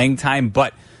either's playing time,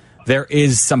 but there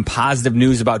is some positive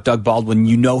news about Doug Baldwin.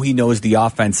 He knows the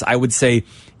offense. I would say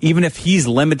even if he's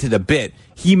limited a bit,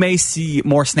 he may see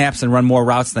more snaps and run more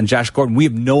routes than Josh Gordon. We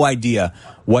have no idea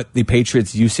what the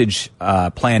Patriots' usage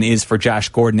plan is for Josh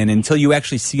Gordon, and until you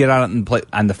actually see it on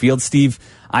the field, Steve,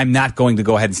 I'm not going to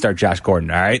go ahead and start Josh Gordon,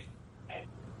 all right?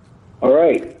 All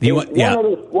right.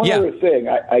 One other thing.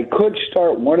 I could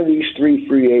start one of these three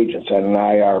free agents on an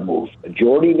IR move. A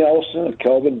Jordy Nelson, a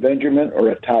Kelvin Benjamin, or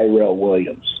a Tyrell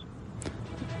Williams.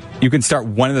 You can start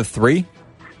one of the three?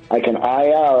 I can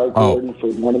IR Gordon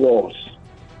for one of those.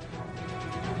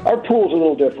 Our pool's a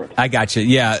little different. I got you.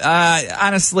 Yeah.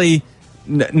 Honestly,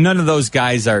 none of those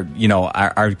guys are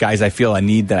guys I feel I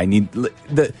need.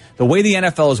 The way the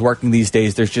NFL is working these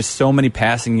days, there's just so many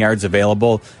passing yards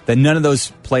available that none of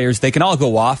those players, they can all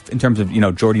go off in terms of,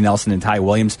 Jordy Nelson and Ty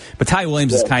Williams. But Ty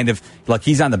Williams is kind of like,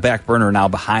 he's on the back burner now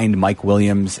behind Mike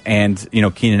Williams and,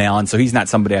 Keenan Allen. So he's not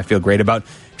somebody I feel great about.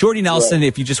 Jordy Nelson,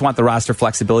 if you just want the roster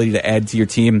flexibility to add to your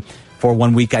team for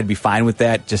 1 week, I'd be fine with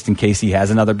that just in case he has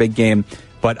another big game.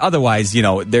 But otherwise,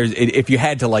 if you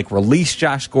had to release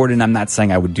Josh Gordon, I'm not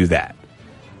saying I would do that.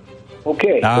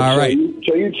 Okay. All right.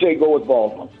 So you'd say go with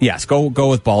Baldwin. Yes, go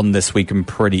with Baldwin this week and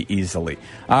pretty easily.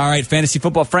 All right, Fantasy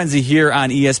Football Frenzy here on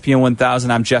ESPN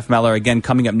 1000. I'm Jeff Meller. Again,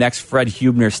 coming up next, Fred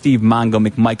Hubner, Steve Mongo,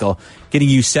 McMichael, getting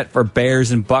you set for Bears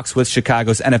and Bucks with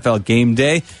Chicago's NFL Game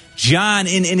Day. John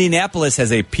in Indianapolis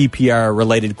has a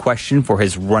PPR-related question for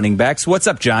his running backs. What's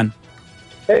up, John?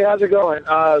 Hey, how's it going?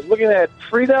 Looking at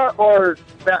Frida or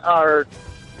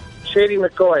Shady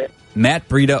McCoy? Matt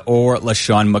Breida or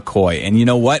LaShawn McCoy. And you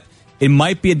know what? It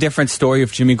might be a different story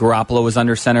if Jimmy Garoppolo was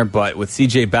under center, but with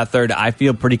C.J. Beathard, I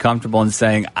feel pretty comfortable in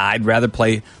saying I'd rather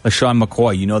play LaShawn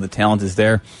McCoy. The talent is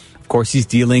there. Of course, he's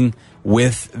dealing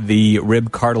with the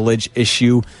rib cartilage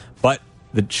issue, but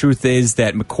the truth is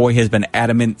that McCoy has been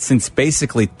adamant since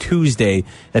basically Tuesday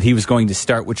that he was going to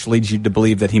start, which leads you to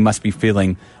believe that he must be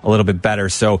feeling a little bit better.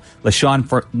 So LaShawn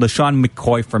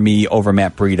McCoy for me over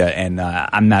Matt Breida, and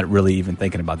I'm not really even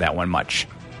thinking about that one much.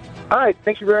 All right,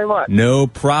 thank you very much. No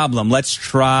problem. Let's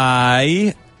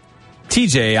try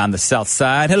TJ on the south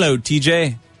side. Hello,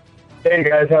 TJ. Hey,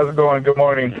 guys. How's it going? Good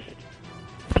morning.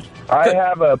 I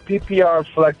have a PPR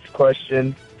flex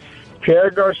question.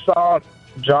 Pierre Garçon,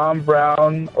 John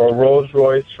Brown, or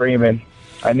Rolls-Royce Freeman?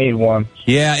 I need one.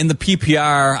 Yeah, in the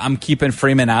PPR, I'm keeping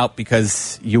Freeman out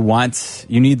because you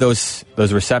need those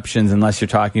receptions unless you're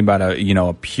talking about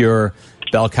a pure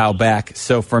bell cow back.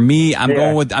 So for me, I'm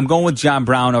going with John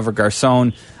Brown over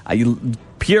Garçon.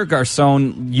 Pierre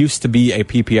Garçon used to be a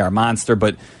PPR monster,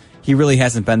 but he really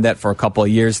hasn't been that for a couple of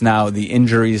years now. The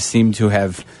injuries seem to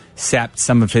have sapped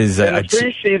some of his. In the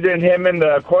preseason, him and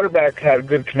the quarterback had a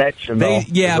good connection.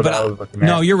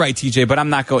 No, you're right, TJ. But I'm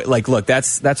not going. Look,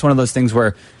 that's one of those things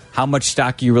where how much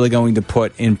stock are you really going to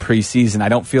put in preseason? I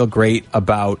don't feel great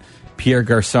about Pierre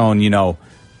Garçon.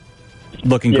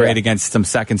 Looking great against some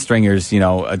second stringers,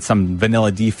 some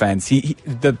vanilla defense.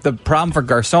 The problem for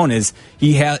Garçon is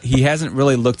he hasn't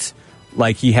really looked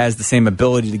like he has the same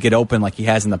ability to get open like he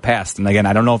has in the past. And again,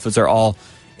 I don't know if those are all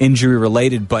injury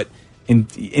related, but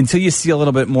until you see a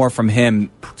little bit more from him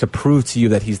to prove to you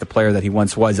that he's the player that he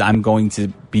once was, I'm going to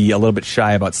be a little bit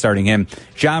shy about starting him.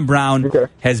 John Brown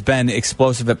has been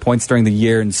explosive at points during the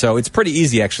year, and so it's pretty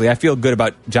easy, actually. I feel good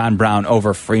about John Brown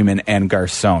over Freeman and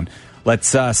Garçon.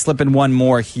 Let's slip in one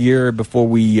more here before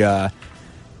we run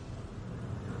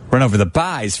over the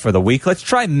buys for the week. Let's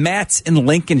try Matt's in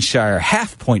Lincolnshire,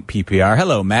 half-point PPR.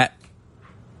 Hello, Matt.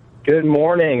 Good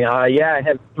morning. I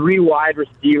have three wide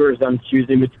receivers I'm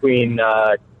choosing between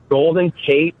Golden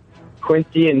Tate,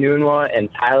 Quincy Enunwa, and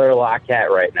Tyler Lockett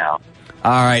right now.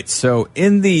 All right, so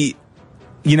even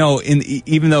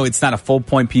though it's not a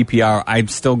full-point PPR, I'm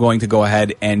still going to go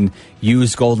ahead and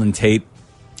use Golden Tate.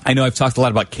 I know I've talked a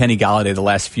lot about Kenny Golladay the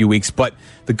last few weeks, but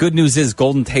the good news is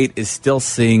Golden Tate is still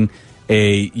seeing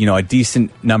a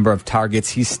decent number of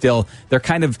targets.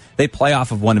 They play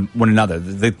off of one another.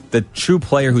 The true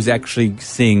player who's actually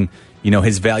seeing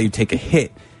his value take a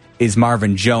hit is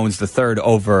Marvin Jones, the third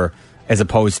over, as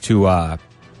opposed to a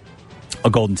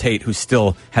Golden Tate who's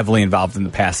still heavily involved in the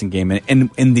passing game.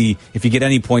 And if you get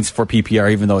any points for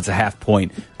PPR, even though it's a half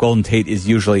point, Golden Tate is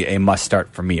usually a must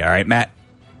start for me. All right, Matt.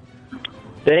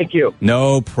 Thank you.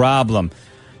 No problem.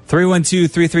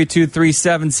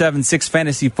 312-332-3776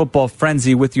 Fantasy Football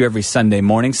Frenzy with you every Sunday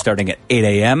morning starting at 8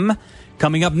 a.m.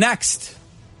 Coming up next,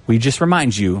 we just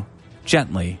remind you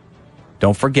gently,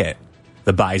 don't forget,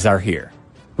 the buys are here.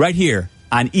 Right here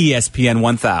on ESPN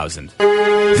 1000.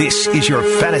 This is your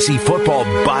Fantasy Football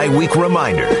Bye Week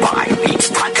reminder. Bye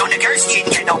weeks. Tonto Nagurski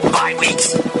didn't get no bye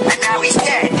weeks. And now he's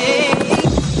dead.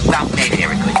 Well, maybe they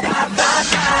were good.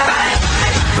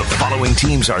 The following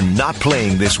teams are not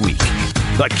playing this week: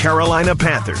 the Carolina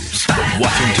Panthers, the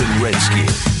Washington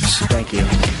Redskins. Thank you.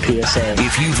 PSA.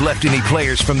 If you've left any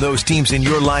players from those teams in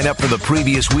your lineup for the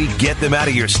previous week, get them out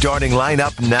of your starting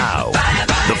lineup now.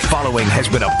 The following has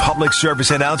been a public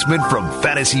service announcement from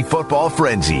Fantasy Football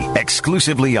Frenzy,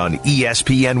 exclusively on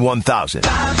ESPN 1000.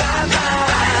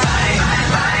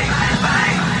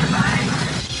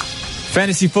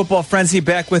 Fantasy Football Frenzy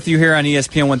back with you here on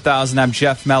ESPN 1000. I'm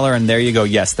Jeff Meller, and there you go.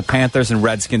 Yes, the Panthers and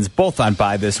Redskins both on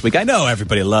bye this week. I know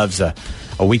everybody loves a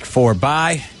week 4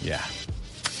 bye. Yeah.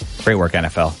 Great work,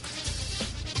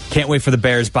 NFL. Can't wait for the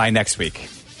Bears bye next week.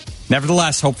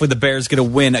 Nevertheless, hopefully the Bears get a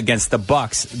win against the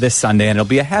Bucs this Sunday, and it'll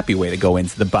be a happy way to go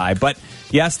into the bye. But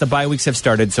yes, the bye weeks have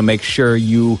started, so make sure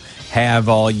you have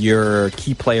all your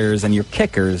key players and your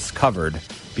kickers covered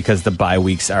because the bye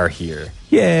weeks are here.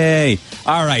 Yay!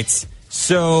 All right.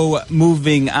 So,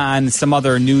 moving on, some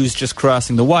other news just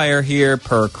crossing the wire here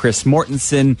per Chris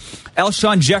Mortensen.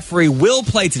 Alshon Jeffrey will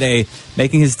play today,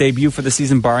 making his debut for the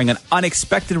season barring an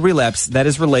unexpected relapse that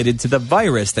is related to the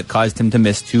virus that caused him to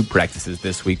miss 2 practices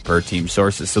this week per team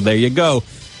sources. So there you go.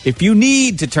 If you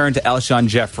need to turn to Alshon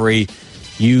Jeffrey,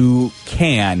 you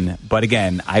can. But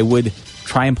again, I would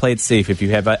try and play it safe if you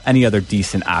have any other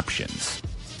decent options.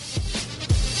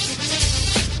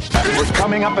 We're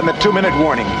coming up in the 2-minute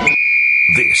warning.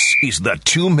 This is the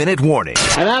 2-minute warning.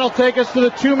 And that'll take us to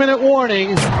the 2-minute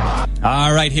warning.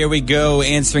 All right, here we go.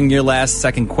 Answering your last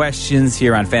second questions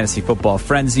here on Fantasy Football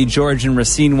Frenzy. George in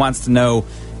Racine wants to know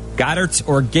Goddard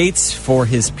or Gates for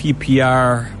his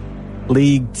PPR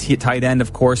league tight end,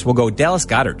 of course. We'll go Dallas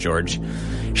Goedert, George.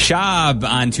 Shab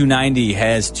on 290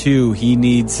 has 2. He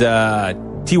needs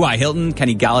T.Y. Hilton,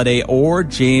 Kenny Galladay, or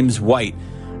James White.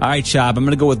 All right, Shab, I'm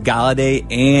going to go with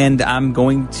Galladay, and I'm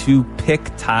going to pick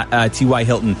T.Y.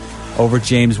 Hilton over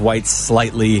James White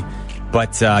slightly,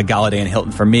 but Galladay and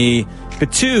Hilton for me. The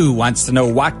 2 wants to know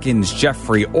Watkins,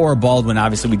 Jeffrey, or Baldwin.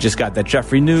 Obviously, we just got that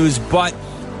Jeffrey news, but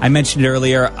I mentioned it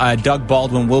earlier, Doug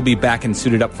Baldwin will be back and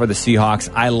suited up for the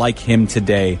Seahawks. I like him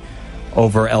today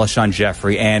over Alshon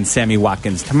Jeffrey and Sammy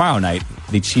Watkins tomorrow night,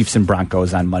 the Chiefs and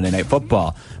Broncos on Monday Night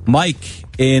Football. Mike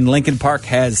in Lincoln Park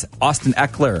has Austin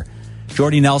Eckler,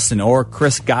 Jordy Nelson, or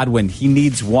Chris Godwin. He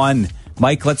needs 1.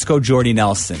 Mike, let's go Jordy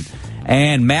Nelson.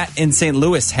 And Matt in St.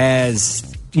 Louis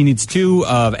he needs 2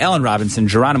 of Allen Robinson,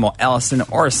 Geronimo Allison,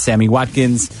 or Sammy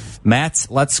Watkins. Matt,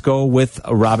 let's go with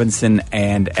Robinson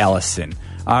and Allison.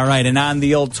 All right, and on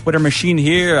the old Twitter machine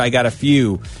here, I got a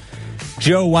few.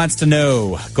 Joe wants to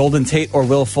know Golden Tate or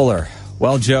Will Fuller.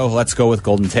 Well, Joe, let's go with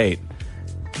Golden Tate.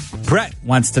 Brett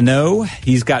wants to know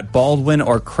he's got Baldwin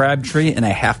or Crabtree in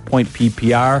a half-point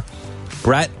PPR.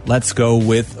 Brett, let's go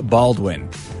with Baldwin.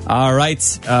 All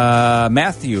right,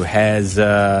 Matthew has,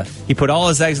 he put all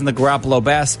his eggs in the Garoppolo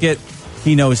basket.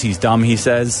 He knows he's dumb, he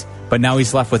says, but now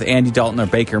he's left with Andy Dalton or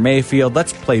Baker Mayfield.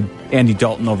 Let's play Andy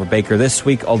Dalton over Baker this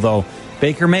week, although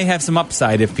Baker may have some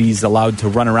upside if he's allowed to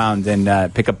run around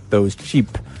and pick up those cheap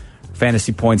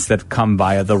fantasy points that come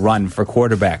via the run for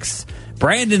quarterbacks.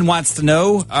 Brandon wants to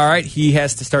know, all right, he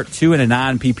has to start 2 in a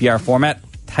non-PPR format.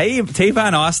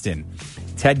 Tavon Austin,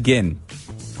 Ted Ginn,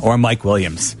 or Mike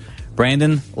Williams.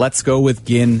 Brandon, let's go with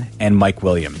Ginn and Mike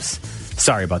Williams.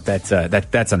 Sorry about that.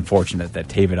 That's unfortunate that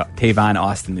Tavon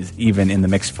Austin is even in the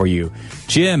mix for you.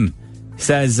 Jim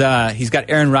says he's got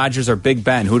Aaron Rodgers or Big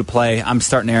Ben. Who to play? I'm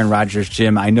starting Aaron Rodgers,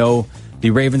 Jim. I know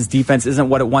the Ravens defense isn't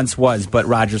what it once was, but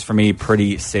Rodgers for me,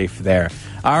 pretty safe there.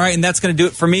 All right, and that's going to do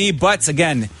it for me. But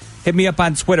again, hit me up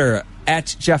on Twitter at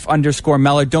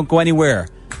Jeff_Meller. Don't go anywhere.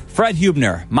 Fred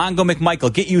Hubner, Mongo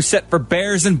McMichael, get you set for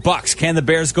Bears and Bucks. Can the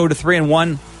Bears go to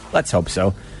 3-1? Let's hope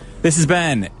so. This has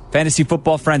been Fantasy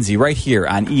Football Frenzy right here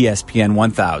on ESPN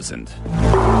 1000.